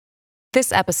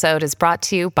This episode is brought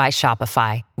to you by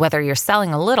Shopify. Whether you're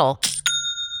selling a little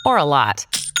or a lot,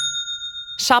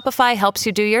 Shopify helps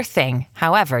you do your thing,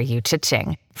 however you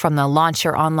cha-ching. From the launch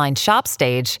your online shop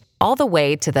stage, all the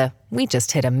way to the we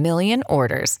just hit 1 million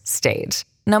orders stage.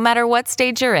 No matter what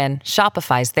stage you're in,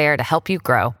 Shopify's there to help you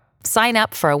grow. Sign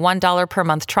up for a $1 per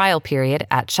month trial period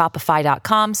at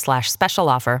shopify.com/special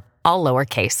offer, all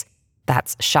lowercase.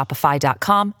 That's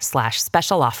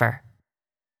shopify.com/special offer.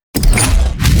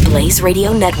 Blaze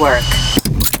Radio Network.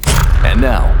 And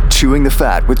now, Chewing the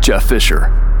Fat with Jeff Fisher.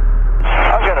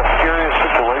 I've got a serious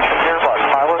situation here. My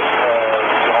pilot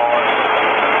has gone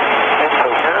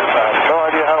incoherent. I have no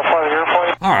idea how to fly the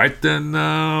airplane. All right, then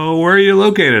where are you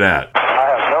located at? I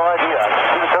have no idea. I can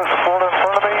see the coast of Florida in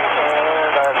front of me,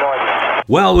 and I have no idea.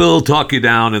 Well, we'll talk you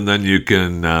down, and then you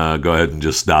can go ahead and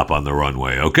just stop on the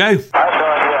runway, okay? I have no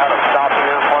idea how to stop the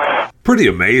airplane. Pretty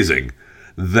amazing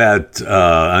that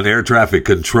an air traffic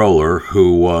controller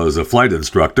who was a flight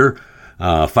instructor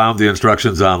found the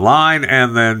instructions online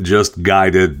and then just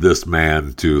guided this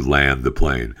man to land the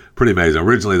plane. Pretty amazing.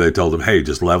 Originally, they told him, hey,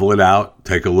 just level it out.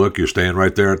 Take a look. You're staying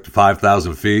right there at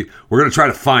 5,000 feet. We're going to try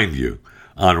to find you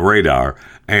on radar.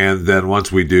 And then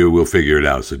once we do, we'll figure it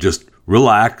out. So just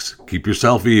relax, keep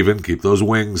yourself even, keep those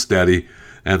wings steady,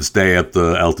 and stay at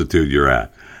the altitude you're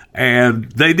at. And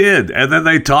they did. And then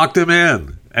they talked him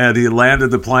in. And he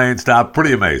landed the plane, stopped.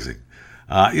 Pretty amazing.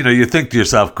 You think to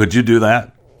yourself, could you do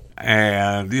that?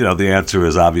 And, the answer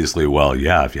is obviously, well,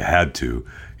 yeah, if you had to,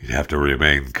 you'd have to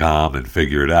remain calm and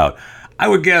figure it out.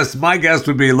 My guess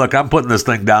would be, look, I'm putting this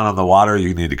thing down on the water.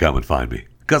 You need to come and find me.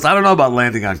 Because I don't know about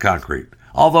landing on concrete.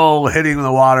 Although hitting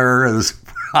the water is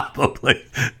probably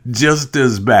just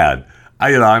as bad.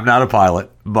 I'm not a pilot,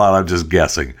 but I'm just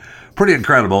guessing. Pretty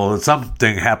incredible that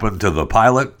something happened to the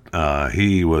pilot.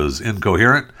 He was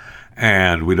incoherent,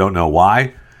 and we don't know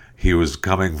why. He was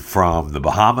coming from the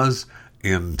Bahamas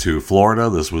into Florida.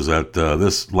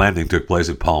 This landing took place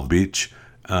at Palm Beach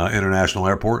International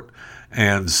Airport.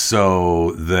 And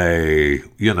so they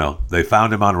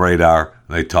found him on radar.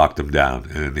 They talked him down,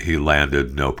 and he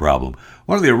landed no problem.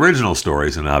 One of the original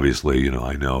stories, and obviously,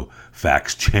 I know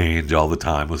facts change all the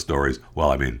time with stories.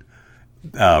 Well,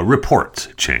 reports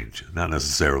change, not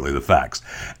necessarily the facts.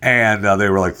 And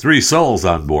there were like 3 souls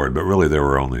on board, but really there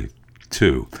were only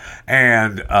 2.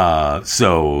 And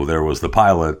so there was the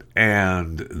pilot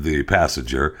and the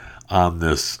passenger on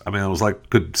this. It was like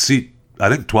could seat, I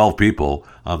think, 12 people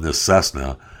on this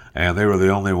Cessna, and they were the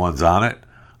only ones on it.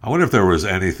 I wonder if there was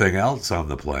anything else on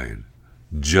the plane.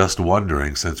 Just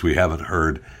wondering, since we haven't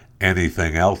heard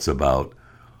anything else about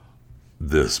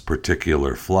this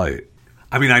particular flight.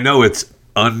 I know it's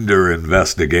under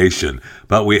investigation,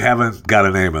 but we haven't got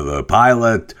a name of the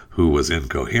pilot who was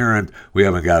incoherent. We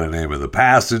haven't got a name of the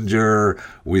passenger.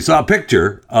 We saw a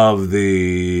picture of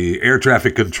the air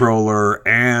traffic controller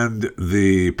and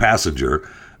the passenger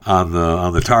on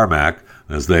the tarmac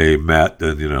as they met,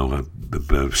 and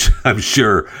I'm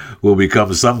sure we'll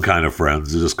become some kind of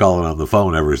friends, just calling on the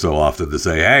phone every so often to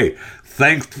say, hey,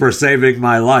 thanks for saving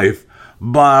my life.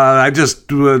 But I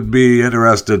just would be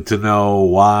interested to know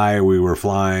why we were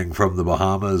flying from the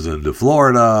Bahamas into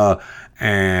Florida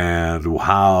and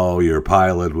how your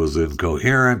pilot was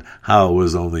incoherent, how it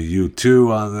was only you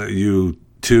two on the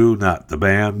U2, not the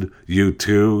band, you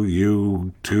two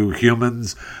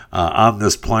humans on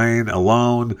this plane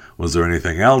alone. Was there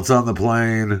anything else on the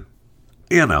plane?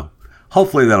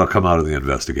 Hopefully that'll come out of the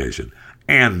investigation,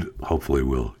 and hopefully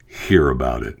we'll hear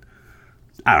about it.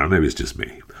 I don't know, maybe it's just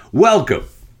me. Welcome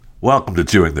to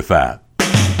Chewing the Fat.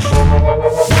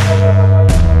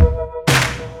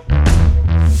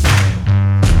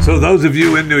 So those of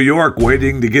you in New York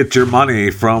waiting to get your money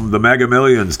from the Mega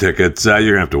Millions tickets, you're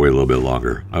going to have to wait a little bit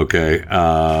longer, okay?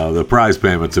 The prize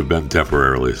payments have been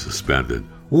temporarily suspended.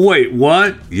 Wait,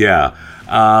 what? Yeah,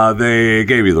 they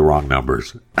gave you the wrong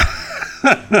numbers.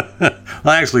 I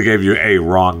actually gave you a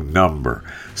wrong number.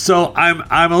 So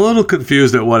I'm a little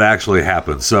confused at what actually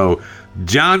happened. So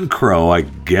John Crow, I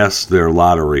guess their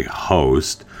lottery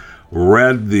host,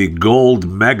 read the gold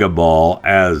mega ball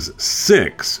as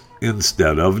 6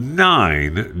 instead of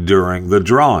 9 during the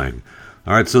drawing.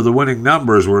 All right, so the winning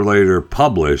numbers were later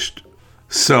published.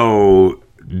 So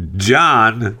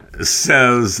John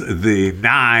says the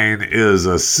 9 is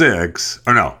a 6.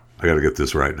 Or no, I got to get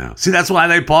this right now. See, that's why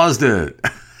they paused it.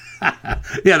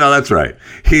 Yeah, no, that's right.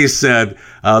 He said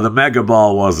the mega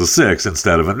ball was a 6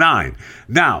 instead of a 9.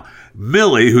 Now,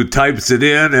 Millie, who types it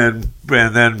in and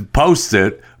then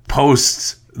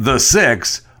posts the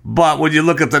 6, but when you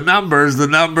look at the numbers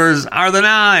are the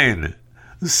 9.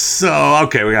 So,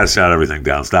 okay, we got to shut everything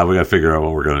down. Stop. We got to figure out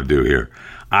what we're going to do here.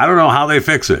 I don't know how they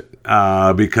fix it.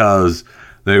 because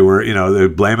they were, they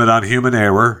blame it on human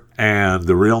error, and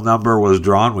the real number was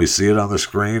drawn. We see it on the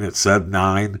screen. It said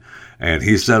 9, and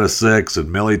he said a 6,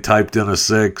 and Millie typed in a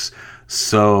 6.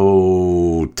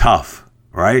 So tough,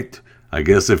 right? I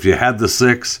guess if you had the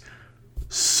 6,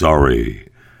 sorry.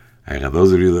 And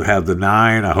those of you that have the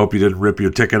 9, I hope you didn't rip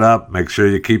your ticket up. Make sure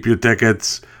you keep your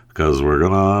tickets, because we're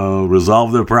going to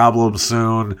resolve the problem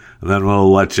soon, and then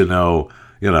we'll let you know,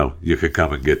 you can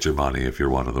come and get your money if you're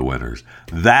one of the winners.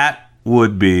 That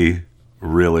would be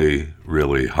really,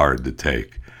 really hard to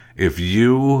take. If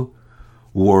you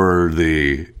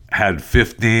had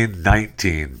 15,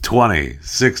 19, 20,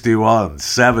 61,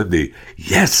 70.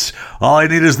 Yes, all I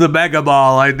need is the mega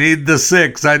ball. I need the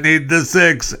 6. I need the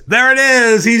 6. There it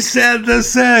is. He said the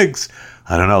 6.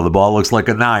 I don't know. The ball looks like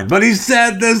a 9, but he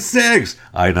said the 6.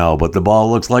 I know, but the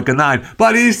ball looks like a 9,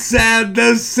 but he said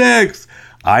the 6.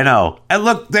 I know. And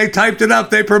look, they typed it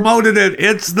up. They promoted it.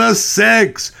 It's the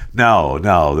 6.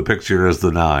 No, the picture is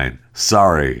the 9.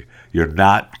 Sorry, you're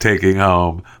not taking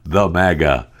home the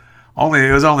mega.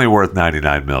 It was only worth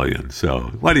 $99 million. So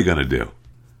what are you going to do?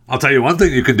 I'll tell you one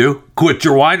thing you can do. Quit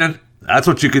your whining. That's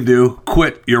what you can do.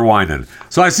 Quit your whining.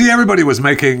 So I see everybody was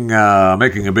making a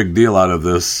big deal out of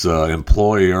this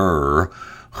employer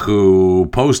who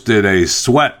posted a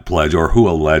sweat pledge, or who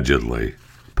allegedly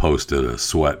posted a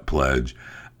sweat pledge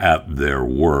at their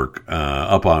work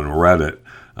up on Reddit.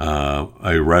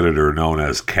 A Redditor known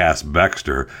as Cass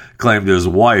Baxter claimed his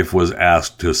wife was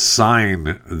asked to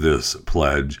sign this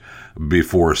pledge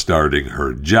before starting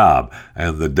her job,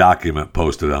 and the document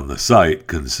posted on the site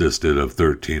consisted of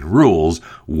 13 rules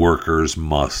workers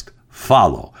must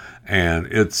follow. And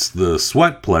it's the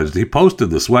sweat pledge. He posted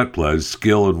the sweat pledge: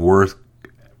 skill and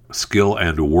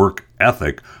work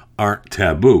ethic aren't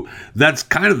taboo. That's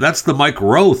the Mike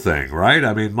Rowe thing, right?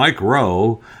 I mean, Mike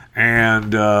Rowe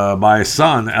and my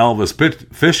son Elvis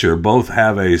Fisher both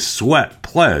have a sweat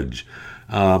pledge.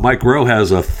 Mike Rowe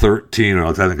has a 13, or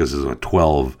I think this is a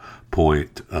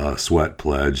 12-point sweat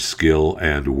pledge: skill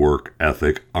and work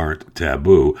ethic aren't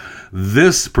taboo.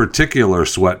 This particular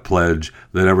sweat pledge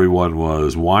that everyone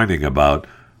was whining about,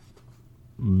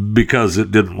 because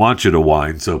it didn't want you to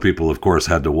whine, so people, of course,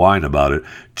 had to whine about it,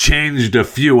 changed a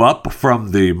few up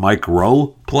from the Mike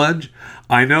Rowe pledge.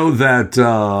 I know that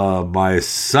my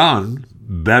son,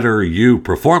 Better You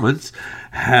Performance,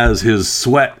 has his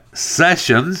sweat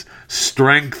sessions: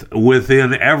 strength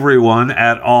within everyone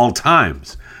at all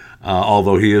times.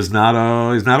 Although he's not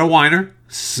a whiner,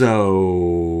 so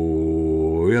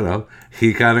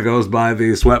he kind of goes by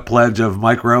the sweat pledge of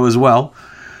Mike Rowe as well.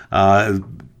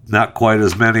 Not quite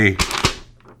as many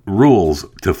rules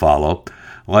to follow.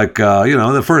 Like,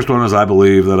 the first one is, I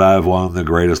believe that I have won the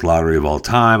greatest lottery of all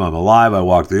time. I'm alive. I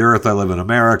walk the earth. I live in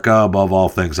America. Above all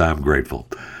things, I am grateful.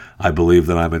 I believe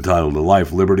that I'm entitled to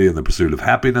life, liberty, and the pursuit of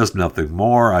happiness, nothing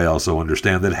more. I also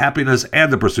understand that happiness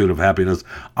and the pursuit of happiness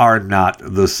are not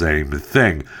the same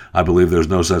thing. I believe there's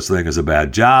no such thing as a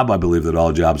bad job. I believe that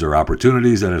all jobs are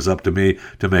opportunities, and it's up to me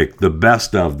to make the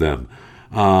best of them.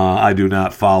 I do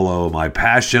not follow my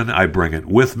passion. I bring it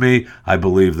with me. I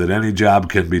believe that any job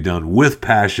can be done with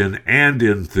passion and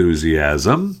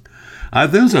enthusiasm.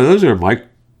 Those are Mike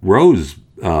Rowe's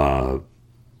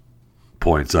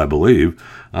points, I believe.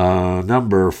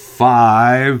 Number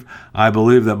 5, I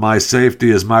believe that my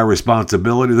safety is my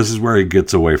responsibility. This is where he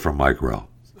gets away from Mike Rowe.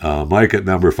 Mike at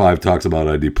number 5 talks about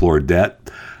I deplore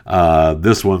debt.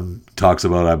 This one talks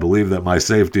about, I believe that my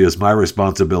safety is my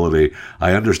responsibility.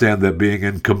 I understand that being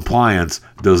in compliance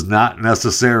does not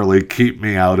necessarily keep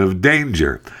me out of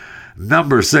danger.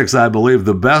 Number 6, I believe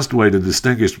the best way to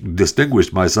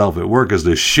distinguish myself at work is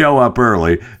to show up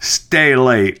early, stay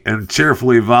late, and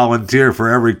cheerfully volunteer for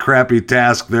every crappy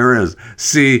task there is.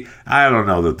 See, I don't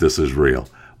know that this is real.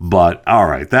 But, all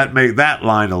right, that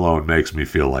line alone makes me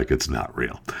feel like it's not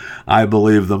real. I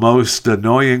believe the most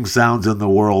annoying sounds in the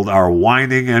world are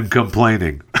whining and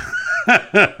complaining.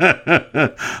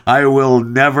 I will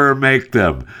never make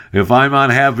them. If I'm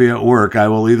unhappy at work, I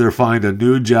will either find a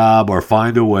new job or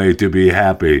find a way to be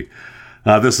happy.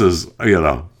 This is,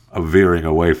 veering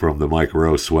away from the Mike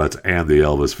Rowe sweats and the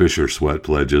Elvis Fisher sweat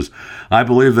pledges. I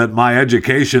believe that my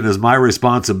education is my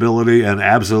responsibility and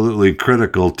absolutely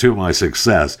critical to my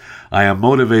success. I am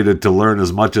motivated to learn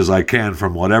as much as I can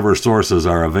from whatever sources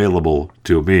are available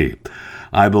to me.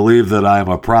 I believe that I am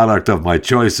a product of my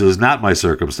choices, not my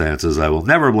circumstances. I will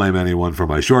never blame anyone for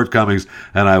my shortcomings,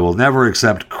 and I will never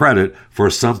accept credit for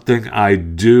something I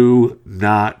do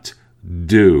not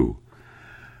do.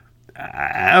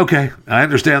 Okay, I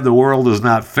understand the world is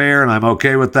not fair, and I'm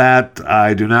okay with that.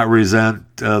 I do not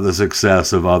resent the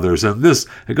success of others. And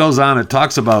it goes on, it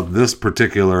talks about this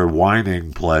particular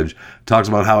whining pledge, talks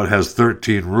about how it has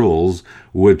 13 rules,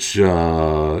 which,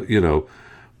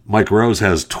 Mike Rose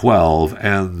has 12,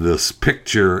 and this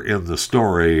picture in the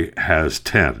story has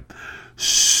 10.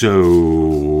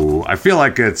 So I feel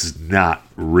like it's not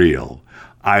real.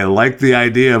 I like the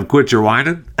idea of quit your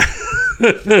whining.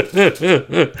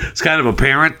 It's kind of a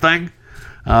parent thing,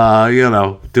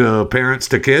 to parents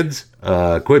to kids,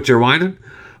 quit your whining.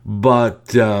 But,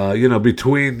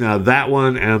 between that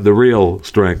one and the real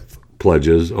strength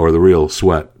pledges or the real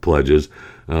sweat pledges,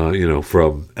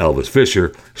 from Elvis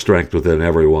Fisher, strength within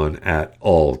everyone at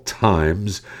all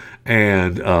times,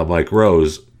 and Mike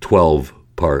Rose,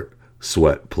 12-part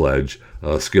sweat pledge,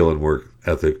 skill and work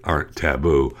ethic aren't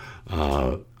taboo.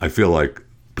 I feel like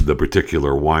the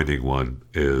particular whining one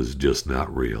is just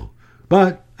not real.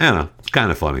 But, it's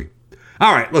kind of funny.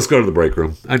 All right, let's go to the break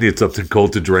room. I need something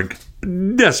cold to drink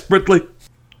desperately.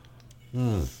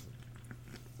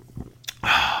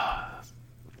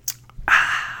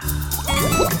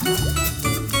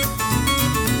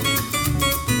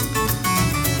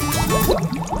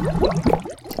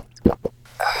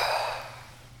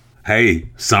 Hey,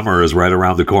 summer is right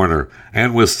around the corner.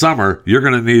 And with summer, you're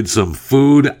going to need some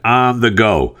food on the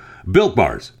go. Built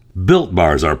Bars. Built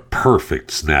Bars are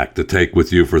perfect snack to take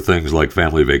with you for things like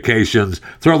family vacations.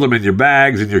 Throw them in your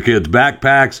bags and your kids'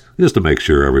 backpacks, just to make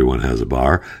sure everyone has a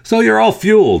bar. So you're all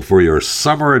fueled for your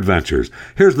summer adventures.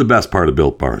 Here's the best part of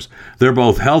Built Bars. They're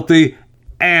both healthy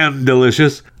and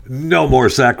delicious. No more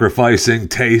sacrificing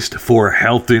taste for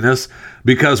healthiness,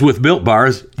 because with Built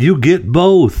Bars, you get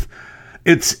both.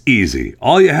 It's easy.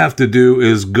 All you have to do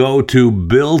is go to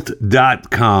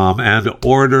Built.com and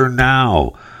order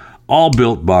now. All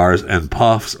Built Bars and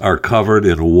Puffs are covered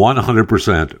in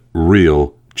 100%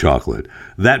 real chocolate.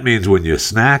 That means when you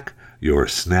snack, you're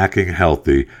snacking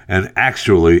healthy and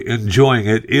actually enjoying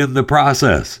it in the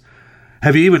process.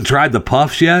 Have you even tried the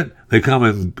Puffs yet? They come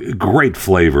in great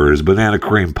flavors, banana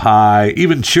cream pie,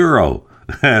 even churro.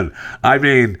 And I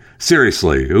mean,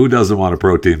 seriously, who doesn't want a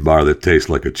protein bar that tastes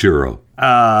like a churro?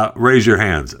 Raise your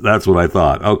hands. That's what I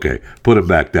thought. Okay, put them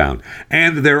back down.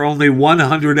 And they're only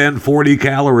 140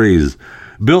 calories.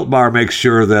 Built Bar makes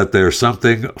sure that there's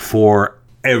something for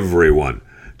everyone.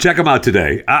 Check them out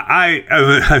today.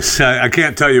 I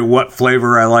can't tell you what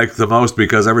flavor I like the most,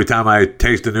 because every time I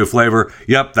taste a new flavor,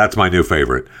 yep, that's my new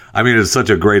favorite. I mean, it's such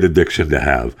a great addiction to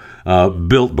have.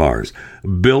 Built Bars.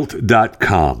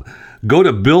 Built.com. Go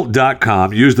to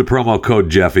Built.com, use the promo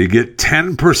code Jeffy, get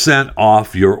 10%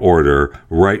 off your order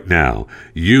right now.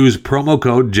 Use promo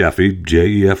code Jeffy,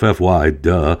 Jeffy,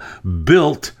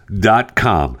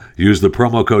 Built.com. Use the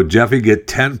promo code Jeffy, get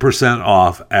 10%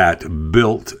 off at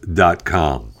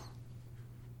Built.com.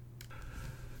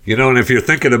 And if you're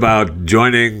thinking about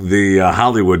joining the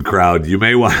Hollywood crowd, you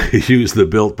may want to use the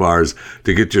Built Bars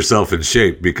to get yourself in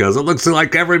shape, because it looks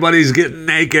like everybody's getting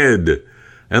naked.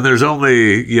 And there's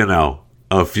only,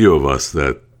 a few of us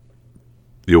that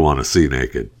you want to see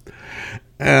naked.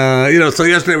 So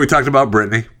yesterday we talked about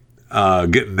Britney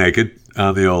getting naked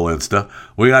on the old Insta.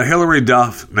 We got Hillary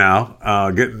Duff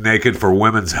now getting naked for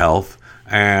women's health.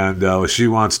 And she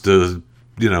wants to,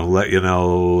 let you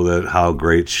know that how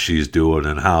great she's doing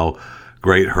and how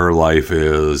great her life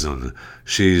is. And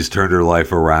she's turned her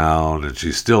life around, and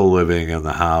she's still living in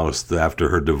the house after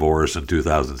her divorce in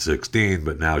 2016,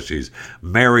 but now she's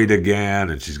married again,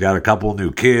 and she's got a couple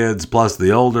new kids, plus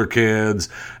the older kids,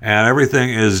 and everything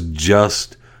is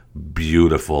just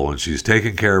beautiful, and she's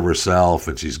taking care of herself,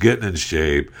 and she's getting in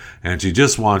shape, and she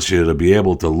just wants you to be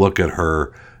able to look at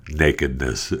her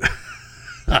nakedness.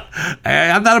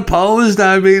 I'm not opposed.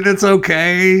 I mean, it's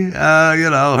okay.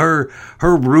 Her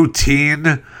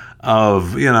routine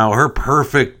of, her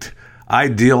perfect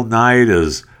ideal night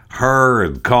is her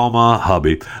and Coma,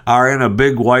 hubby, are in a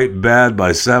big white bed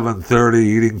by 7:30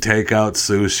 eating takeout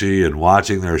sushi and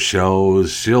watching their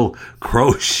shows. She'll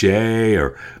crochet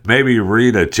or maybe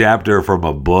read a chapter from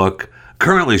a book.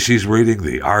 Currently, she's reading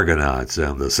The Argonauts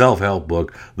and the self-help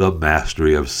book, The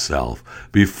Mastery of Self,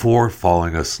 before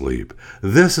falling asleep.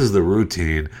 This is the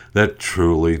routine that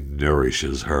truly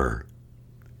nourishes her.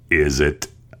 Is it?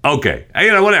 Okay,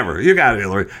 whatever. You got it,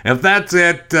 Hillary. If that's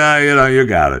it, you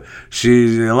got it.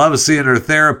 She loves seeing her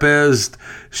therapist.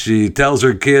 She tells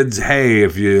her kids, hey,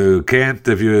 if you can't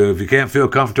feel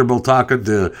comfortable talking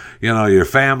to, your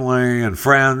family and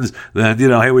friends, then,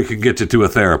 hey, we can get you to a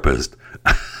therapist.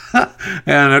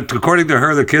 And according to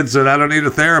her, the kid said, I don't need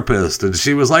a therapist. And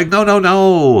she was like,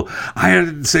 no. I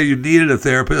didn't say you needed a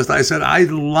therapist. I said, I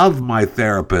love my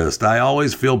therapist. I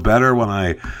always feel better when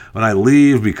I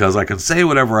leave because I can say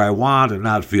whatever I want and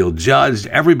not feel judged.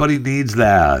 Everybody needs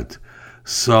that.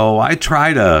 So I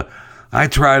try to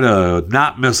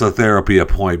not miss a therapy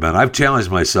appointment. I've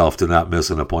challenged myself to not miss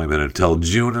an appointment until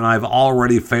June, and I've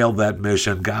already failed that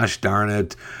mission. Gosh darn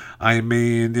it. I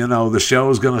mean, the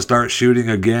show's going to start shooting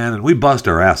again, and we bust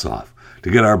our ass off to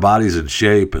get our bodies in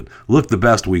shape and look the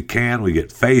best we can. We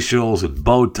get facials and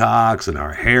Botox and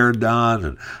our hair done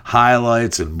and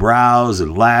highlights and brows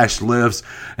and lash lifts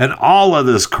and all of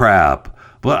this crap.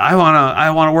 But I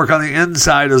want to work on the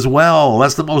inside as well.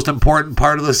 That's the most important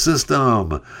part of the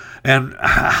system. And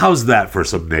how's that for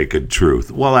some naked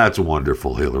truth? Well, that's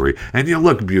wonderful, Hillary. And you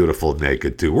look beautiful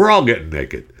naked, too. We're all getting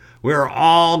naked. We're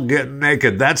all getting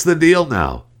naked. That's the deal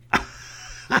now.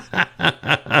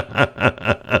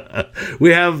 We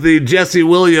have the Jesse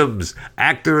Williams,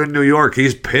 actor in New York.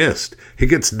 He's pissed. He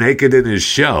gets naked in his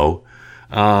show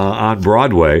on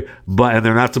Broadway, and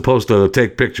they're not supposed to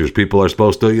take pictures. People are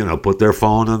supposed to, put their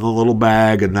phone in the little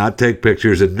bag and not take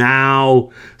pictures. And now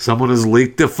someone has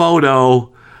leaked a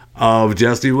photo of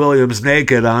Jesse Williams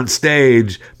naked on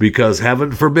stage because,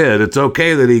 heaven forbid, it's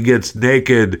okay that he gets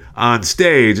naked on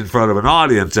stage in front of an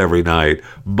audience every night,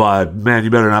 but, man, you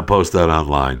better not post that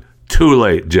online. Too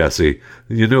late, Jesse.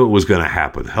 You knew it was going to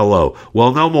happen. Hello.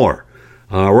 Well, no more.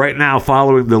 Right now,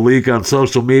 following the leak on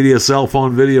social media, cell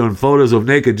phone video, and photos of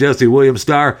naked Jesse Williams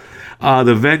star,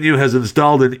 the venue has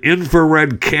installed an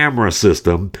infrared camera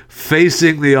system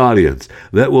facing the audience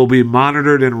that will be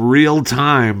monitored in real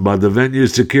time by the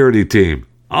venue's security team.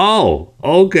 Oh,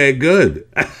 okay, good.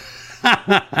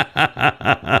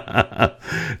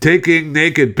 Taking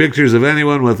naked pictures of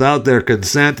anyone without their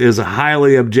consent is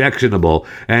highly objectionable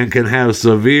and can have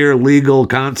severe legal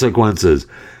consequences.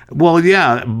 Well,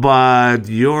 yeah, but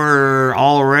you're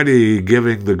already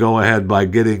giving the go-ahead by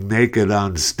getting naked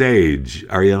on stage,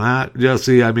 are you not,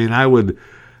 Jesse? I mean, I would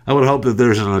hope that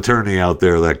there's an attorney out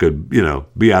there that could,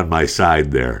 be on my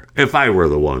side there. If I were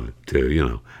the one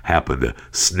to, happen to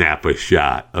snap a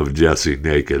shot of Jesse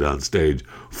naked on stage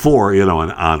for, an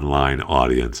online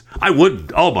audience. I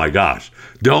wouldn't. Oh, my gosh.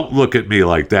 Don't look at me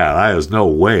like that. There's no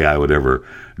way I would ever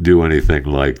do anything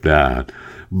like that.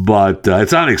 But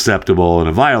it's unacceptable and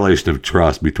a violation of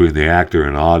trust between the actor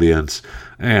and audience,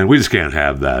 and we just can't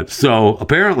have that. So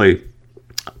apparently,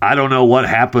 I don't know what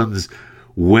happens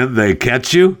when they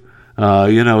catch you.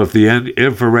 If the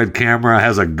infrared camera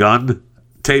has a gun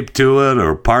taped to it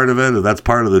or part of it, or that's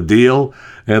part of the deal,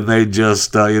 and they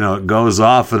just, it goes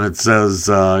off and it says,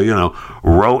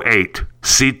 row 8,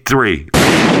 seat 3.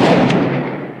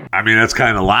 I mean, that's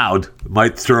kind of loud.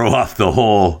 Might throw off the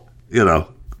whole,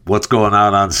 what's going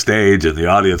on stage and the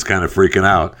audience kind of freaking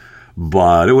out.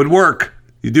 But it would work.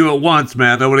 You do it once,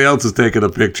 man. Nobody else is taking a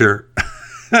picture.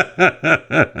 All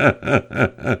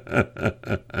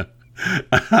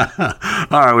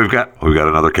right, we've got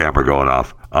another camera going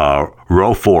off.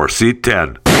 Row 4, seat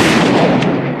 10.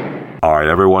 All right,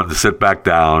 everyone sit back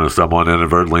down. If someone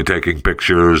inadvertently taking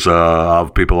pictures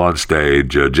of people on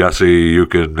stage, Jesse, you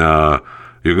can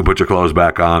put your clothes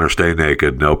back on or stay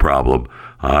naked, no problem.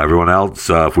 Everyone else,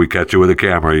 if we catch you with a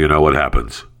camera, you know what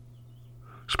happens.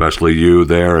 Especially you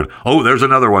there. And there's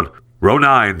another one. Row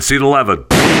 9, seat 11.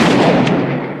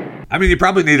 I mean, you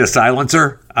probably need a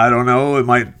silencer. I don't know. It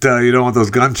might, you don't want those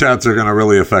gunshots are going to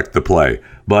really affect the play.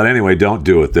 But anyway, don't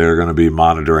do it. They're going to be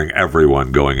monitoring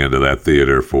everyone going into that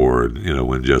theater for,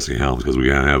 when Jesse Helms, because we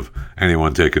can't have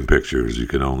anyone taking pictures. You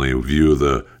can only view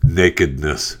the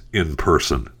nakedness in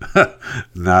person.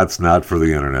 That's not for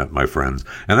the internet, my friends.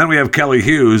 And then we have Kelly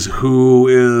Hughes, who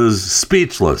is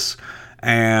speechless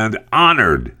and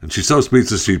honored. And she's so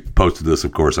speechless, she posted this,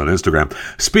 of course, on Instagram.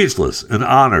 Speechless and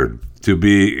honored to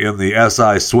be in the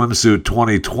SI Swimsuit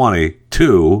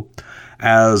 2022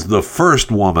 as the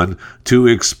first woman to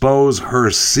expose her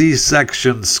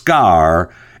C-section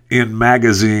scar in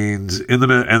magazines, in the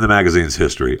magazine's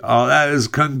history. Oh, that is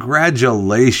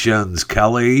congratulations,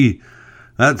 Kelly.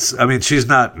 She's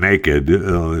not naked.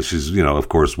 She's, of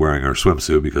course, wearing her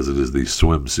swimsuit because it is the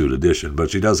swimsuit edition,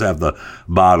 but she does have the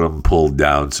bottom pulled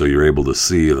down so you're able to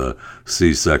see the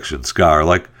C-section scar.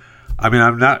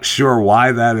 I'm not sure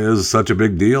why that is such a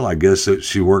big deal. I guess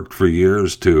she worked for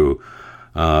years to,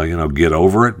 get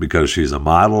over it because she's a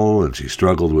model and she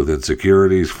struggled with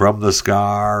insecurities from the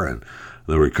scar and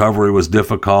the recovery was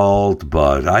difficult.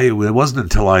 But it wasn't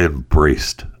until I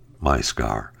embraced my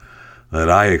scar that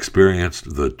I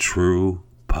experienced the true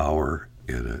power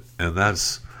in it. And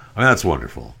that's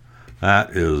wonderful.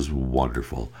 That is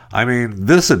wonderful. I mean,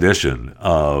 this edition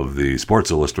of the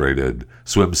Sports Illustrated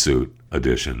swimsuit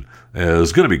edition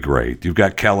is going to be great. You've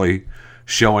got Kelly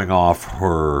showing off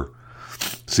her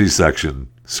C-section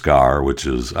scar, which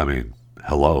is, I mean,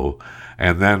 hello.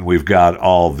 And then we've got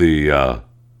all the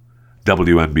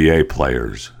WNBA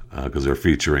players, because they're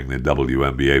featuring the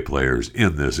WNBA players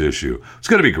in this issue. It's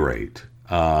going to be great.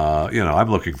 I'm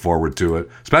looking forward to it,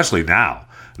 especially now.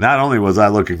 Not only was I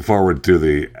looking forward to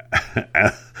the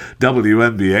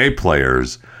WNBA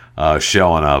players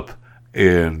showing up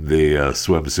in the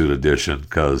swimsuit edition,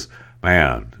 because,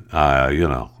 man,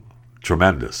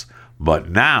 tremendous. But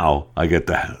now I get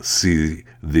to see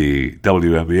the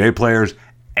WNBA players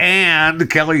and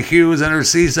Kelly Hughes and her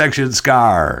C-section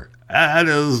scar. That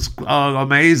is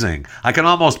amazing. I can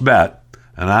almost bet,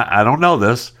 and I don't know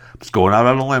this, I'm just going out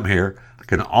on a limb here, I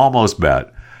can almost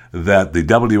bet that the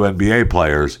WNBA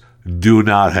players do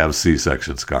not have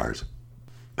C-section scars.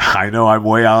 I know I'm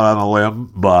way out on a limb,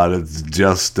 but it's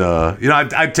just,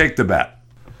 I'd take the bet.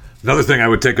 Another thing I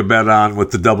would take a bet on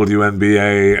with the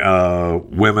WNBA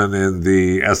women in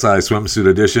the SI swimsuit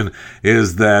edition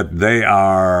is that they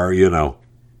are,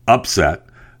 upset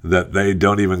that they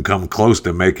don't even come close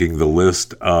to making the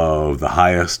list of the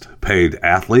highest paid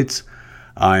athletes.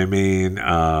 I mean,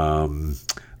 the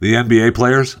NBA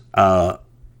players,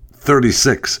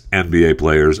 36 NBA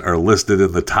players are listed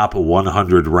in the top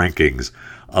 100 rankings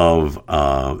of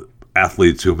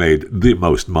athletes who made the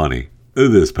most money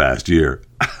this past year.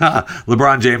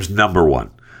 LeBron James, number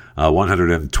one,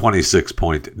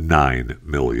 $126.9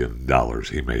 million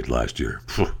he made last year.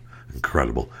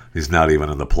 Incredible. He's not even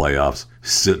in the playoffs,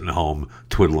 sitting home,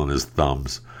 twiddling his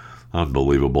thumbs.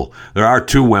 Unbelievable. There are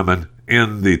two women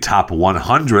in the top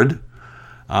 100.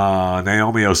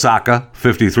 Naomi Osaka,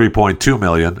 $53.2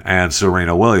 million, and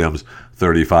Serena Williams,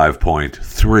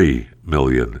 $35.3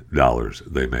 million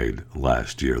they made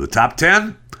last year. The top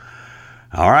 10?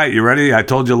 All right, you ready? I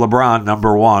told you LeBron,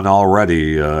 number one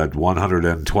already at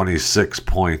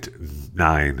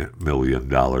 $126.9 million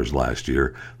last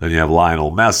year. Then you have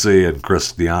Lionel Messi and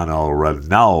Cristiano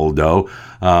Ronaldo.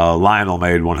 Lionel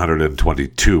made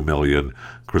 $122 million.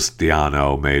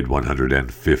 Cristiano made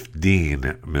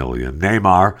 $115 million.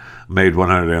 Neymar made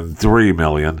 $103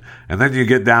 million. And then you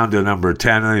get down to number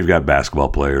 10, and you've got basketball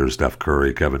players, Steph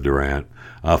Curry, Kevin Durant.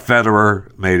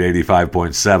 Federer made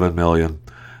 $85.7 million.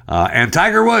 And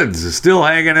Tiger Woods is still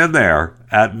hanging in there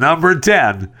at number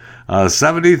 10,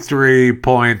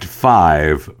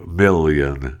 $73.5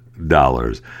 million.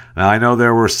 Now, I know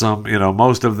there were some,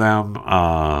 most of them,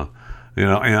 on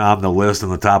the list in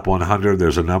the top 100,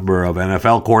 there's a number of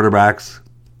NFL quarterbacks.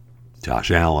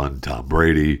 Josh Allen, Tom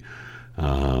Brady,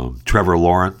 Trevor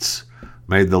Lawrence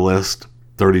made the list,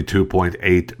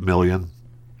 $32.8 million.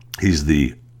 He's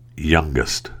the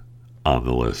youngest on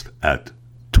the list at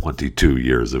 22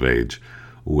 years of age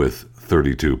with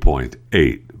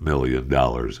 $32.8 million.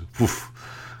 Oof.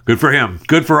 Good for him.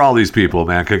 Good for all these people,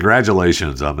 man.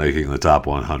 Congratulations on making the top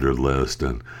 100 list.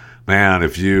 And, man,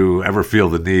 if you ever feel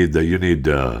the need that you need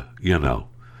to,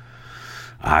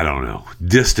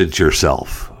 distance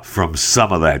yourself from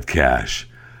some of that cash,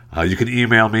 you can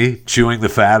email me,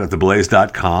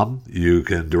 chewingthefat@theblaze.com. You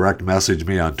can direct message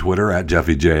me on Twitter at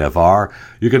JeffyJFR.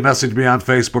 You can message me on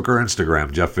Facebook or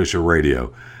Instagram, Jeff Fisher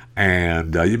Radio.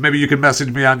 And maybe you can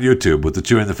message me on YouTube with the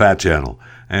Chewing the Fat channel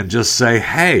and just say,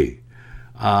 hey,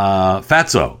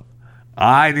 Fatso,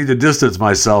 I need to distance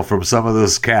myself from some of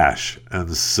this cash.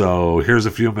 And so here's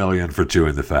a few million for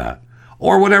Chewing the Fat.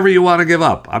 Or whatever you want to give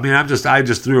up. I mean, I just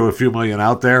threw a few million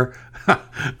out there.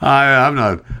 I'm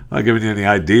not giving you any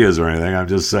ideas or anything. I'm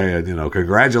just saying,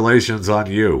 congratulations on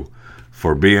you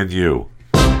for being you.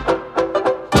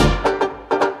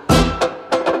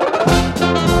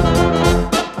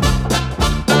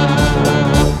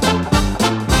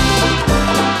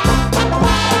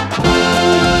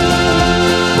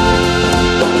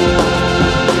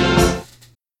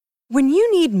 When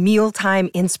you need mealtime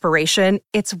inspiration,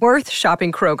 it's worth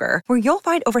shopping Kroger, where you'll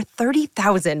find over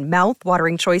 30,000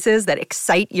 mouth-watering choices that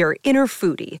excite your inner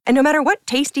foodie. And no matter what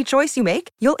tasty choice you make,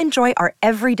 you'll enjoy our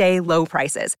everyday low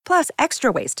prices, plus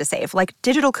extra ways to save, like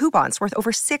digital coupons worth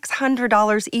over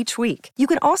 $600 each week. You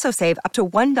can also save up to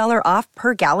 $1 off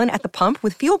per gallon at the pump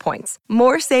with fuel points.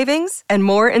 More savings and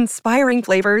more inspiring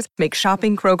flavors make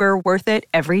shopping Kroger worth it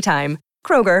every time.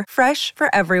 Kroger, fresh for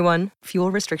everyone.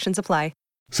 Fuel restrictions apply.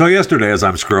 So yesterday, as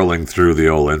I'm scrolling through the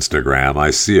old Instagram,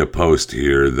 I see a post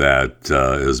here that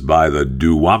is by the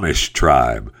Duwamish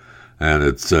tribe, and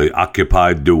it's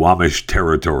occupied Duwamish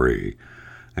territory.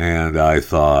 And I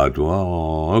thought,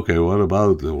 well, okay, what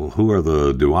about, who are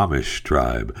the Duwamish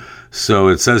tribe? So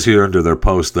it says here under their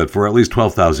post that for at least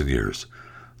 12,000 years,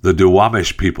 the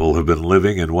Duwamish people have been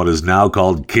living in what is now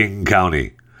called King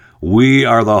County. We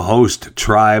are the host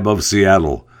tribe of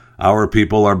Seattle. Our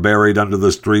people are buried under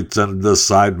the streets and the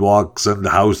sidewalks and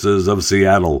houses of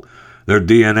Seattle. Their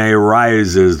DNA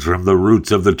rises from the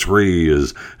roots of the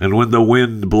trees, and when the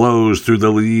wind blows through the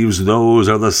leaves, those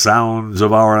are the sounds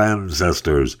of our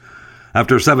ancestors.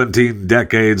 After 17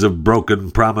 decades of broken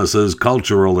promises,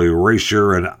 cultural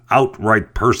erasure, and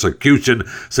outright persecution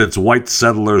since white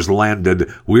settlers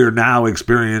landed, we are now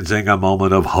experiencing a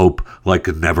moment of hope like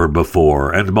never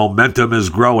before, and momentum is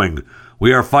growing.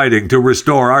 We are fighting to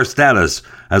restore our status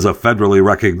as a federally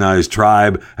recognized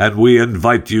tribe, and we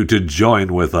invite you to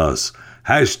join with us.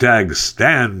 Hashtag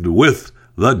Stand With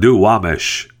the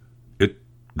Duwamish. It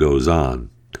goes on.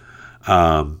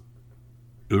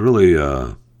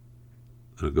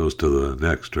 It goes to the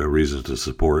next reasons to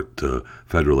support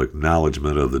federal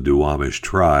acknowledgement of the Duwamish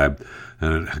tribe,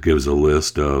 and it gives a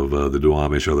list of the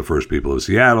Duwamish are the first people of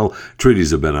Seattle. Treaties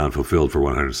have been unfulfilled for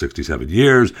 167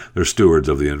 years. They're stewards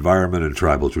of the environment and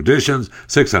tribal traditions.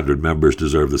 600 members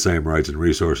deserve the same rights and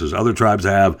resources other tribes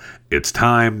have. It's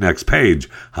time. Next page,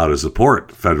 how to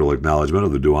support federal acknowledgement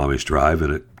of the Duwamish tribe,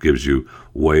 and it gives you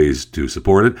ways to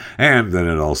support it, and then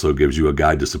it also gives you a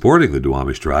guide to supporting the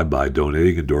Duwamish tribe by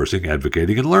donating, endorsing,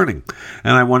 advocating, and learning.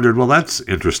 And I wondered, well, that's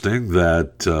interesting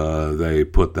that they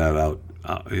put that out.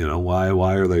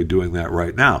 Why are they doing that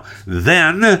right now?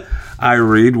 Then I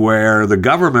read where the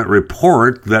government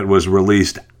report that was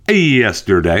released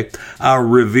yesterday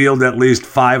revealed at least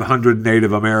 500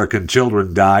 Native American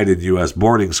children died in U.S.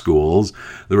 boarding schools.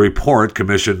 The report,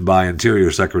 commissioned by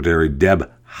Interior Secretary Deb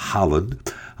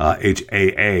Haaland,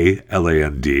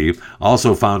 Haaland,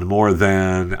 also found more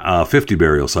than 50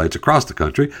 burial sites across the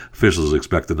country. Officials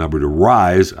expect the number to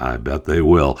rise, I bet they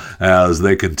will, as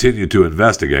they continue to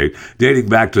investigate. Dating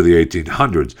back to the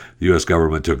 1800s, the U.S.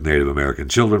 government took Native American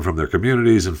children from their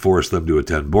communities and forced them to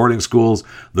attend boarding schools,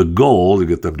 the goal to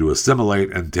get them to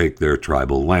assimilate and take their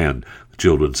tribal land.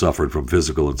 Children suffered from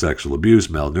physical and sexual abuse,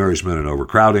 malnourishment, and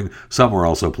overcrowding. Some were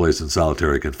also placed in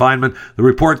solitary confinement. The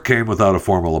report came without a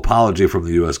formal apology from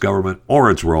the U.S. government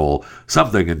or its role,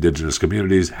 something indigenous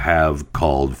communities have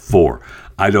called for.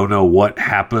 I don't know what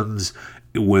happens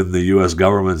when the U.S.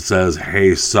 government says,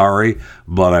 hey, sorry,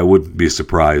 but I wouldn't be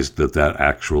surprised that that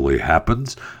actually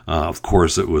happens. Of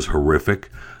course, it was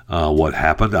horrific. What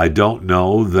happened. I don't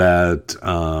know that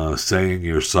saying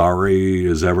you're sorry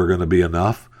is ever going to be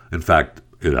enough. In fact,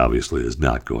 it obviously is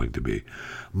not going to be.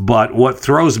 But what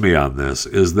throws me on this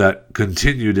is that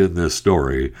continued in this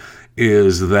story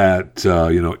is that,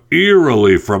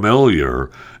 eerily familiar.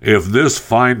 If this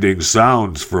finding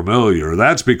sounds familiar,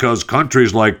 that's because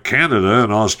countries like Canada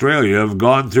and Australia have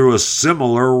gone through a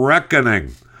similar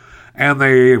reckoning. And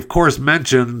they, of course,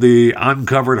 mentioned the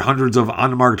uncovered hundreds of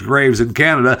unmarked graves in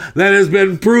Canada that has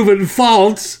been proven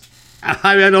false.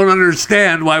 I don't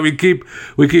understand why we keep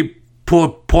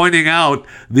pointing out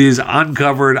these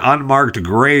uncovered, unmarked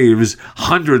graves,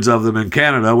 hundreds of them in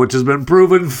Canada, which has been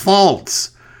proven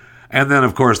false. And then,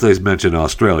 of course, they mention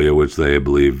Australia, which they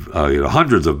believe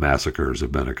hundreds of massacres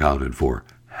have been accounted for.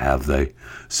 Have they?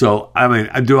 So, I mean,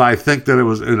 do I think that it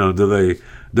was,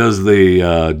 does the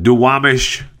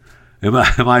Duwamish,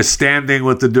 am I standing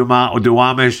with the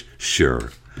Duwamish?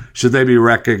 Sure. Should they be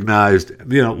recognized?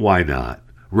 Why not?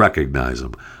 Recognize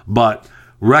them. But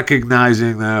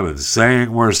recognizing them and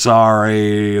saying we're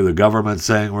sorry, the government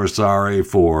saying we're sorry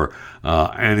for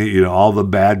all the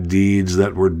bad deeds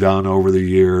that were done over the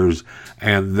years,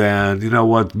 and then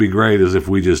what'd be great is if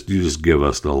you just give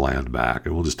us the land back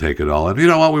and we'll just take it all. And you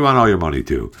know what? We want all your money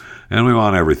too, and we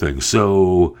want everything.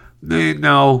 So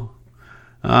no.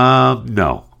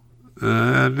 I'm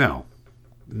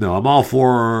all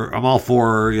for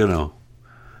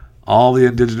all the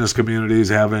indigenous communities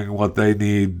having what they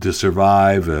need to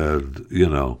survive and,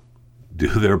 do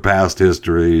their past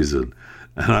histories. And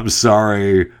I'm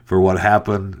sorry for what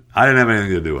happened. I didn't have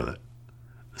anything to do with it.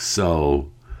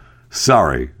 So,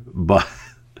 sorry. But,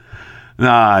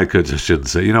 I shouldn't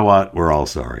say. You know what? We're all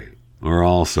sorry. We're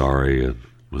all sorry. And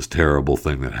it was a terrible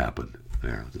thing that happened.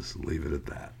 There, I'll just leave it at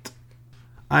that.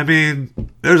 I mean,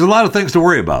 there's a lot of things to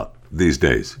worry about these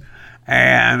days.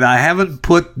 And I haven't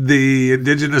put the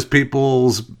indigenous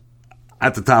peoples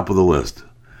at the top of the list.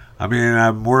 I mean,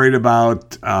 I'm worried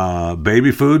about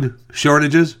baby food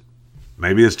shortages.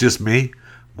 Maybe it's just me.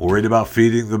 I'm worried about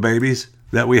feeding the babies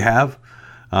that we have.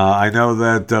 I know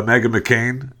that Meghan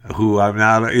McCain, who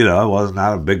I was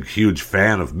not a big, huge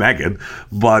fan of Meghan,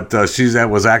 but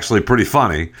was actually pretty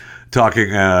funny.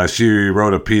 She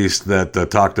wrote a piece that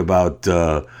talked about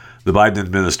the Biden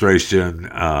administration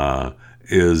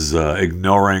is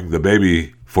ignoring the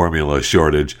baby formula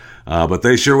shortage, but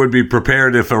they sure would be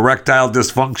prepared if erectile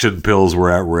dysfunction pills were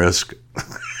at risk.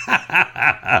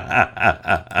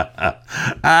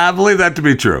 I believe that to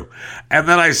be true. And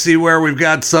then I see where we've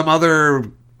got some other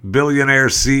billionaire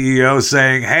CEO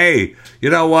saying, hey, you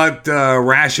know what?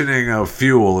 Rationing of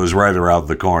fuel is right around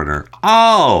the corner.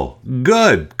 Oh,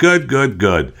 good.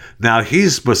 Now,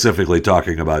 he's specifically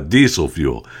talking about diesel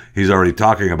fuel. He's already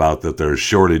talking about that there's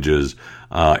shortages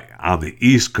on the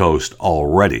East Coast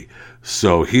already.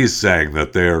 So he's saying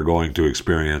that they're going to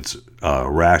experience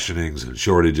rationings and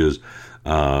shortages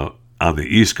on the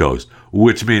East Coast,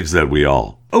 which means that we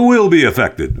all will be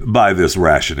affected by this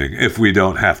rationing if we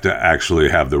don't have to actually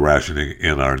have the rationing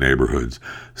in our neighborhoods.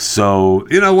 So,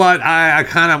 you know what? I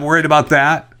kind of worried about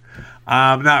that.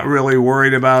 I'm not really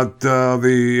worried about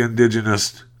the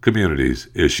indigenous communities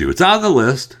issue. It's on the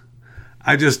list.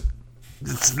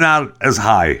 It's not as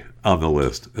high on the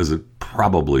list as it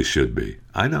probably should be.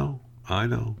 I know. I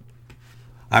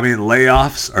mean,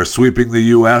 layoffs are sweeping the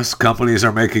U.S. Companies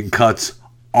are making cuts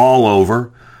all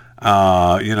over.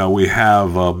 We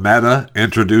have Meta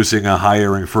introducing a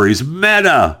hiring freeze. They're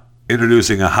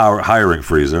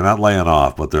not laying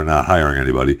off, but they're not hiring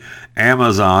anybody.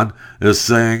 Amazon is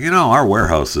saying, our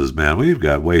warehouses, man, we've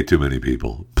got way too many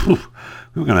people.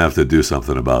 We're going to have to do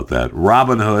something about that.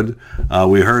 Robinhood,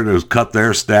 we heard, has cut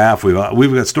their staff.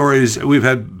 We've got stories. We've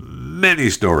had many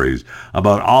stories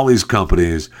about all these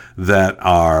companies that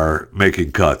are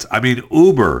making cuts. I mean,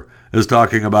 Uber is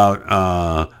talking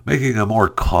about making a more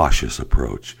cautious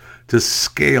approach to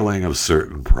scaling of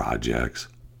certain projects.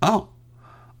 Oh,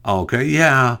 okay,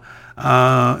 yeah.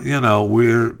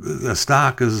 The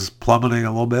stock is plummeting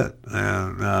a little bit,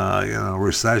 and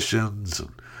recessions. And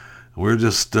we're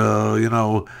just,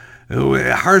 harsher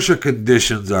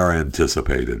conditions are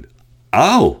anticipated.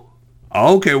 Oh,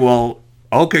 okay. Well,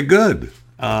 okay, good.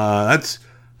 That's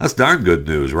darn good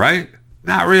news, right?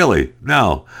 Not really,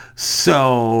 no.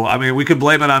 So, I mean, we can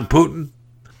blame it on Putin.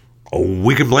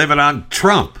 We can blame it on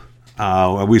Trump.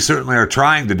 We certainly are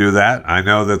trying to do that. I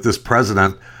know that this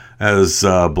president is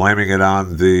blaming it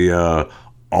on the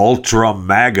ultra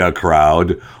MAGA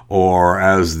crowd, or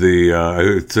as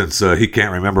since he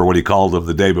can't remember what he called him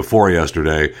the day before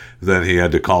yesterday, then he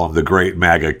had to call him the Great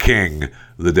MAGA King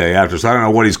the day after. So I don't know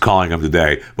what he's calling him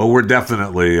today, but we're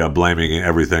definitely blaming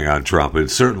everything on Trump. It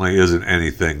certainly isn't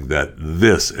anything that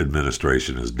this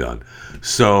administration has done.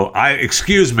 So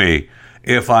excuse me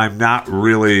if I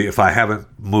haven't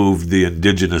moved the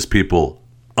indigenous people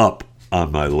up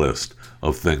on my list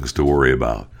of things to worry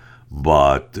about.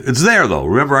 But it's there, though.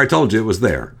 Remember, I told you it was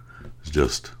there. It's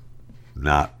just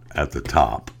not at the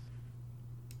top.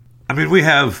 I mean, we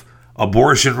have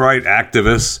abortion right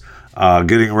activists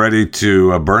getting ready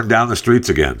to burn down the streets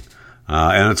again.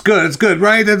 And it's good. It's good,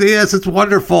 right? Yes, it's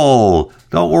wonderful.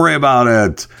 Don't worry about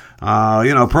it.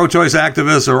 Pro-choice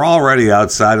activists are already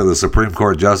outside of the Supreme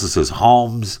Court justices'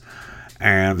 homes.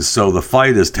 And so the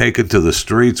fight is taken to the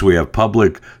streets. We have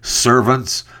public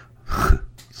servants,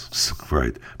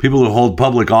 right? People who hold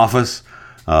public office,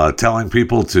 telling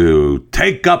people to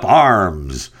take up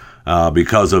arms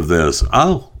because of this.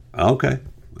 Oh, okay.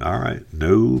 All right.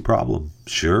 No problem.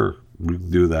 Sure. We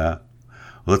can do that.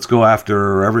 Let's go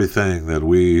after everything that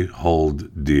we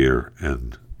hold dear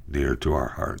and near to our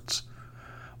hearts.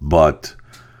 But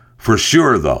for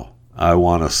sure, though, I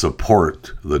want to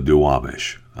support the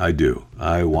Duwamish. I do.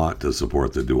 I want to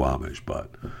support the Duwamish, but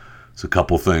it's a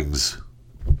couple things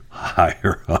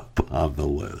higher up on the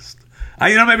list.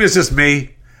 Maybe it's just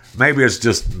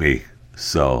me.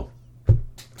 So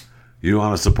you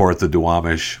want to support the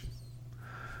Duwamish?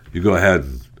 You go ahead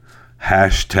and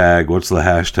hashtag. What's the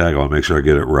hashtag? I want to make sure I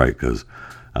get it right, because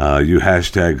you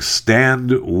hashtag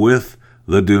stand with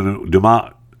the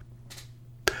Duwamish.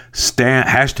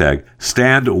 Hashtag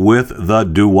stand with the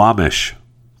Duwamish.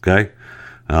 Okay,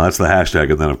 that's the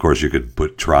hashtag, and then of course you can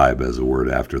put tribe as a word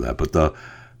after that. But the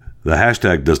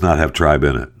hashtag does not have tribe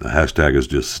in it. The hashtag is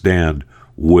just stand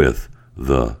with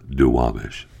the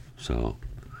Duwamish. So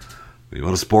if you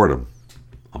want to support them,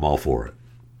 I'm all for it.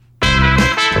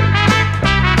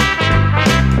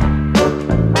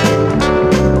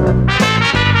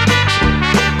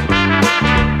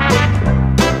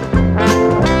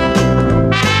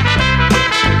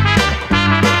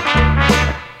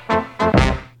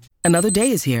 Another day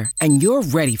is here, and you're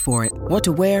ready for it. What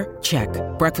to wear? Check.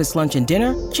 Breakfast, lunch, and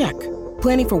dinner? Check.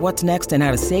 Planning for what's next and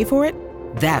how to save for it?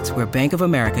 That's where Bank of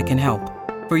America can help.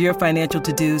 For your financial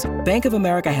to-dos, Bank of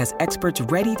America has experts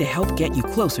ready to help get you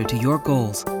closer to your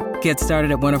goals. Get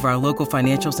started at one of our local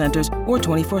financial centers or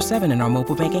 24/7 in our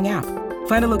mobile banking app.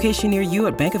 Find a location near you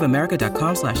at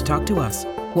bankofamerica.com/talktous.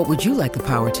 What would you like the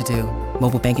power to do?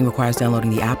 Mobile banking requires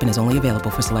downloading the app and is only available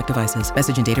for select devices.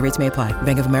 Message and data rates may apply.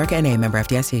 Bank of America N.A., member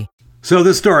FDIC. So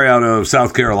this story out of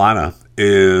South Carolina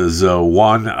is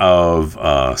one of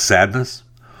sadness,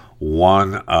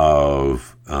 one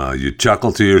of you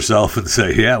chuckle to yourself and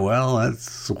say, yeah, well,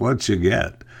 that's what you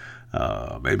get.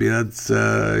 Maybe that's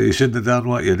you shouldn't have done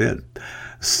what you did.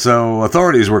 So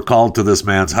authorities were called to this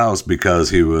man's house because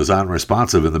he was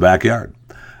unresponsive in the backyard.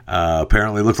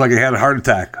 Apparently, looks like he had a heart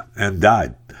attack and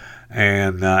died.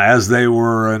 And as they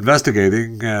were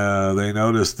investigating, they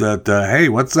noticed that, hey,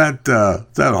 what's that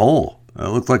hole? It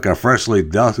looked like a freshly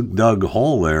dug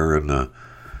hole there in the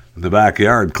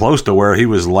backyard, close to where he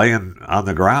was laying on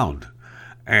the ground.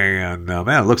 And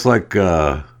man, it looks like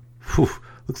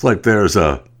there's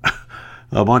a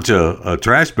bunch of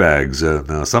trash bags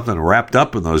and something wrapped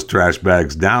up in those trash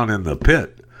bags down in the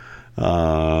pit.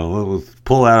 We'll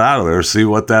pull that out of there, see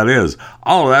what that is.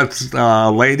 Oh, that's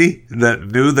a lady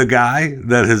that knew the guy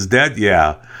that is dead?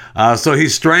 Yeah. So he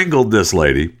strangled this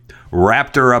lady,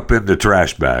 wrapped her up into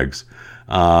trash bags,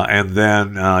 and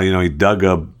then, he dug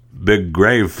a big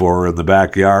grave for her in the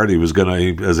backyard. He was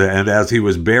and as he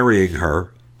was burying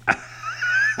her,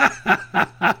 he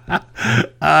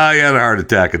had a heart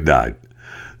attack and died.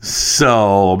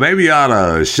 So maybe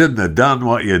you shouldn't have done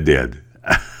what you did.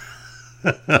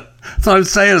 So I'm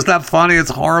saying, it's not funny, it's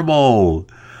horrible.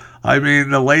 I mean,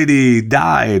 the lady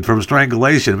died from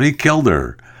strangulation. He killed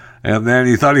her. And then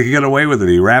he thought he could get away with it.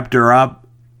 He wrapped her up,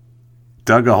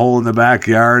 dug a hole in the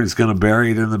backyard. He's going to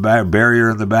bury her in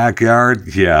the backyard.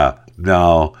 Yeah,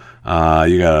 no.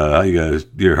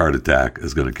 Your heart attack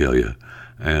is going to kill you.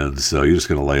 And so you're just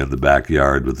going to lay in the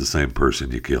backyard with the same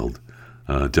person you killed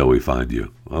until we find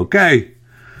you. Okay.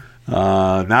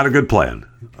 Not a good plan.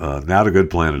 Not a good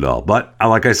plan at all. But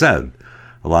like I said,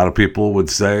 a lot of people would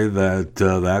say that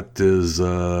that is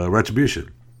retribution.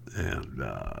 And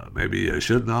maybe you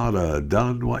should not have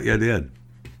done what you did.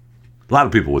 A lot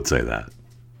of people would say that.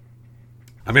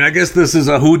 I mean, I guess this is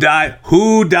a who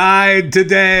died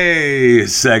today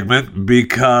segment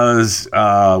because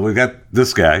we got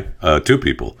this guy, two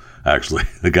people. Actually,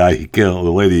 the guy he killed,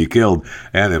 the lady he killed,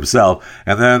 and himself.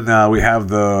 And then we have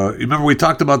remember we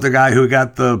talked about the guy who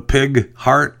got the pig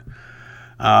heart?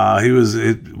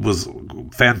 It was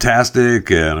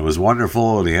fantastic and it was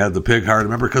wonderful. And he had the pig heart.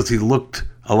 Remember, because he looked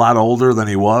a lot older than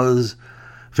he was.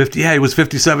 He was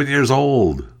 57 years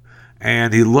old.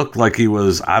 And he looked like he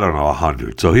was,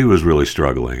 100. So he was really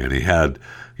struggling. And he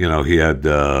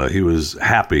was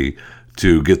happy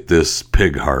to get this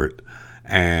pig heart.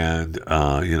 And,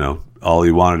 all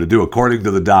he wanted to do, according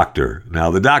to the doctor.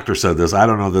 Now, the doctor said this. I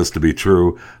don't know this to be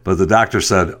true, but the doctor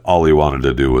said all he wanted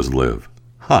to do was live.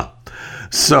 Huh.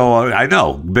 So, I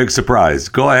know, big surprise.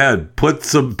 Go ahead, put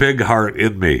some pig heart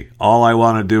in me. All I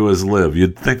want to do is live.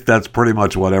 You'd think that's pretty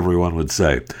much what everyone would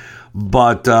say.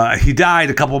 But he died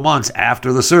a couple months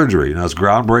after the surgery. It's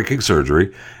groundbreaking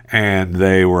surgery. And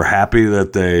they were happy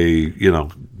that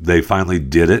they finally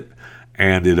did it.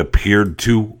 And it appeared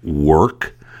to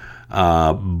work.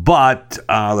 But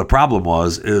the problem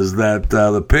is that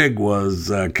the pig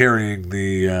was carrying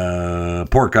the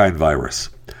porcine virus.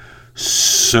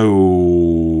 So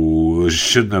it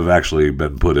shouldn't have actually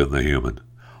been put in the human.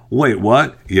 Wait,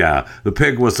 what? Yeah, the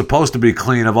pig was supposed to be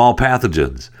clean of all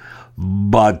pathogens.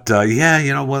 But,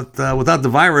 without the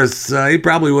virus, he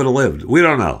probably would have lived. We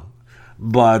don't know.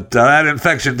 But that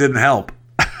infection didn't help.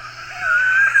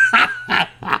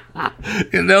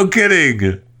 No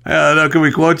kidding. Can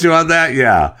we quote you on that?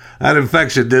 Yeah. That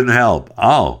infection didn't help.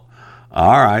 Oh,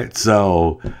 all right.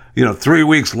 So, 3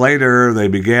 weeks later, they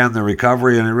began the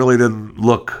recovery, and it really didn't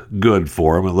look good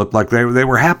for them. It looked like they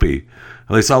were happy.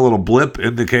 They saw a little blip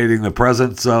indicating the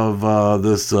presence of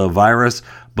this virus,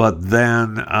 but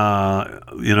then,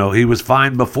 he was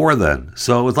fine before then.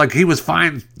 So it was like he was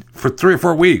fine for 3 or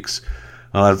 4 weeks.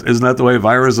 Isn't that the way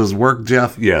viruses work,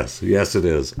 Jeff? Yes, it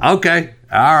is. Okay,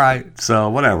 all right, so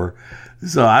whatever.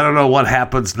 So I don't know what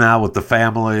happens now with the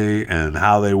family and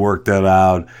how they work that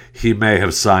out. He may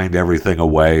have signed everything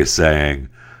away saying,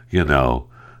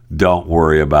 don't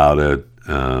worry about it.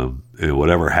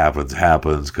 Whatever happens,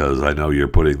 because I know you're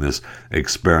putting this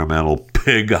experimental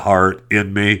pig heart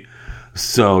in me.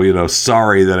 So,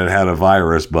 sorry that it had a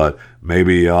virus, but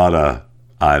maybe you ought to,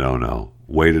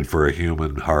 waited for a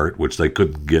human heart, which they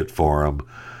couldn't get for him.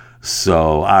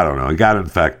 So, I don't know. He got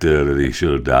infected and he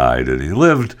should have died. And he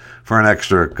lived for an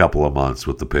extra couple of months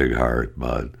with the pig heart.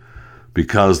 But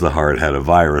because the heart had a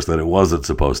virus that it wasn't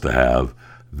supposed to have,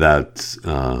 then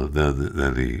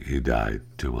he died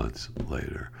 2 months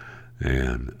later.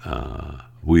 And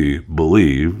we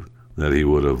believe that he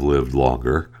would have lived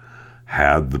longer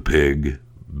had the pig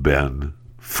been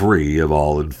free of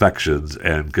all infections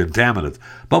and contaminants.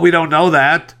 But we don't know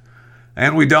that.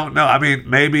 And we don't know. I mean,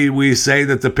 maybe we say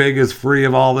that the pig is free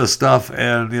of all this stuff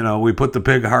and, we put the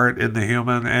pig heart in the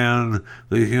human and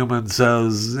the human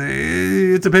says,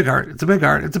 it's a pig heart, it's a pig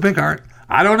heart, it's a pig heart.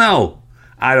 I don't know.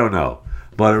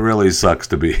 But it really sucks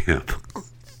to be him.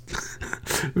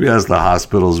 That's the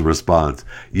hospital's response.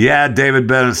 Yeah, David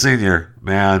Bennett Sr.,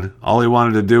 man, all he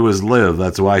wanted to do was live.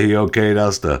 That's why he okayed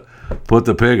us to put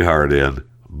the pig heart in.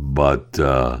 But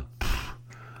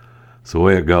it's the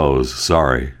way it goes.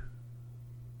 Sorry.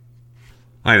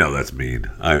 I know that's mean.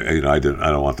 I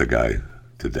don't want the guy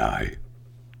to die.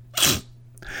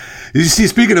 You see,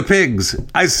 speaking of pigs,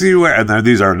 I see where, and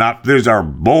these are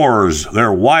boars.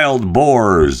 They're wild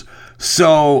boars.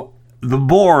 So the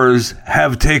boars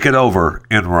have taken over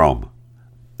in Rome.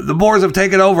 The boars have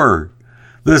taken over.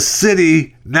 The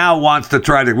city now wants to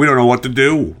we don't know what to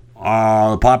do.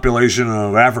 The population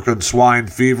of African swine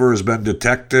fever has been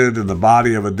detected in the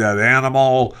body of a dead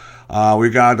animal. We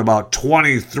got about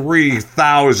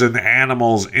 23,000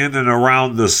 animals in and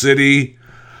around the city.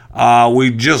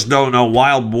 We just don't know.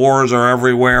 Wild boars are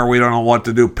everywhere. We don't know what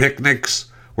to do. Picnics.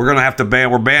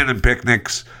 We're banning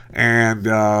picnics. And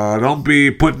don't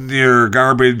be putting your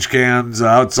garbage cans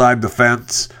outside the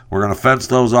fence. We're going to fence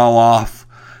those all off.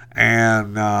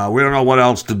 And we don't know what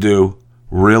else to do.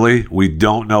 Really? We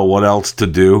don't know what else to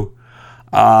do.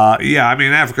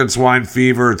 African swine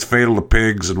fever, it's fatal to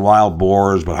pigs and wild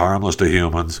boars, but harmless to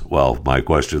humans. Well, my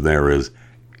question there is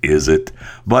it?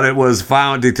 But it was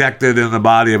detected in the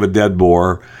body of a dead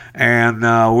boar, and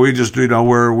we just,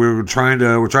 we're trying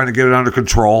to get it under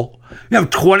control. You have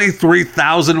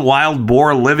 23,000 wild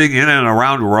boar living in and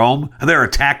around Rome, and they're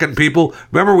attacking people.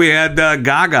 Remember, we had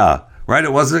Gaga, right?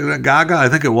 It wasn't Gaga, I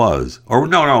think it was, or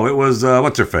no, it was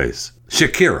what's her face,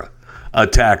 Shakira.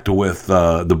 Attacked with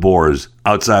the boars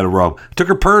outside of Rome. Took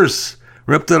her purse,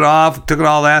 ripped it off, took it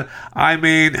all that. I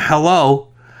mean, hello.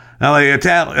 Now, the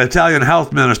Italian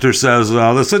health minister says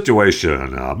the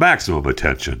situation, maximum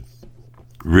attention.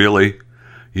 Really?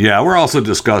 Yeah, we're also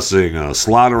discussing a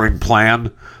slaughtering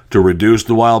plan to reduce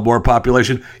the wild boar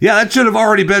population. Yeah, that should have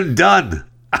already been done.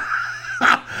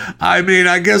 I mean,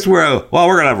 I guess we're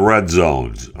going to have red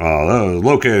zones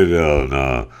located in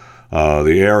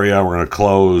the area we're going to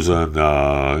close, and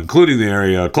including the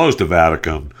area close to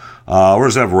Vatican. We're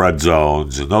going to have red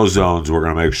zones, and those zones we're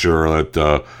going to make sure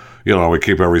that we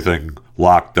keep everything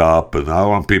locked up. And I don't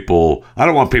want people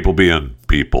being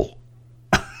people.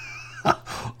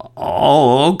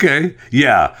 Oh, okay.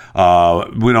 Yeah.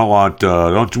 We don't want,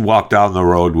 don't walk down the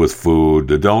road with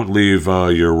food. Don't leave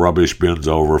your rubbish bins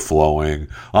overflowing.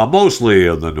 Mostly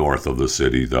in the north of the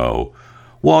city, though.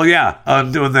 Well, yeah,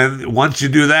 and then once you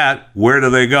do that, where do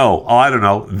they go? Oh, I don't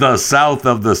know, the south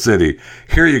of the city.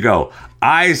 Here you go.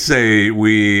 I say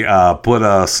we put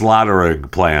a slaughtering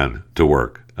plan to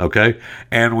work, okay?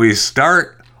 And we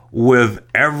start with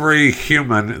every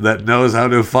human that knows how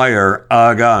to fire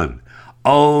a gun.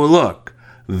 Oh, look,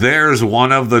 there's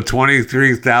one of the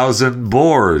 23,000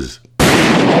 boars.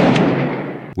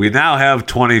 We now have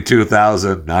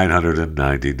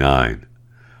 22,999.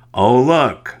 Oh,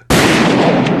 look.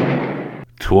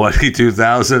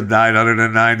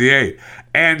 22,998.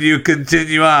 And you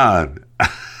continue on.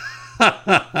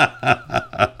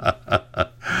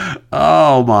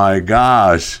 Oh my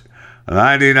gosh.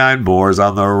 99 boars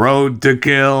on the road to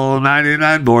kill.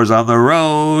 99 boars on the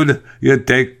road. You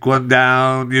take one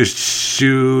down, you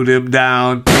shoot him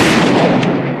down.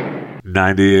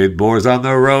 98 boars on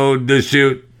the road to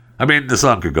shoot. I mean, the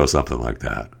song could go something like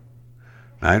that.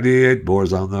 98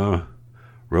 boars on the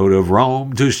road of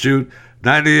Rome to shoot.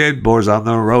 98 boars on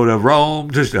the road of Rome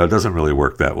to shoot. It doesn't really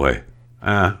work that way.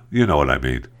 You know what I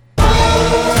mean.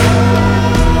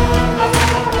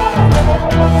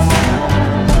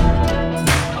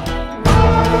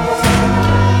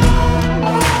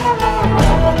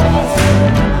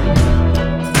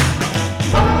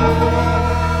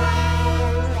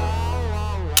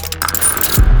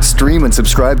 Stream and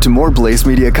subscribe to more Blaze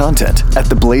Media content at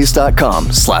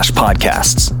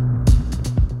theblaze.com/podcasts.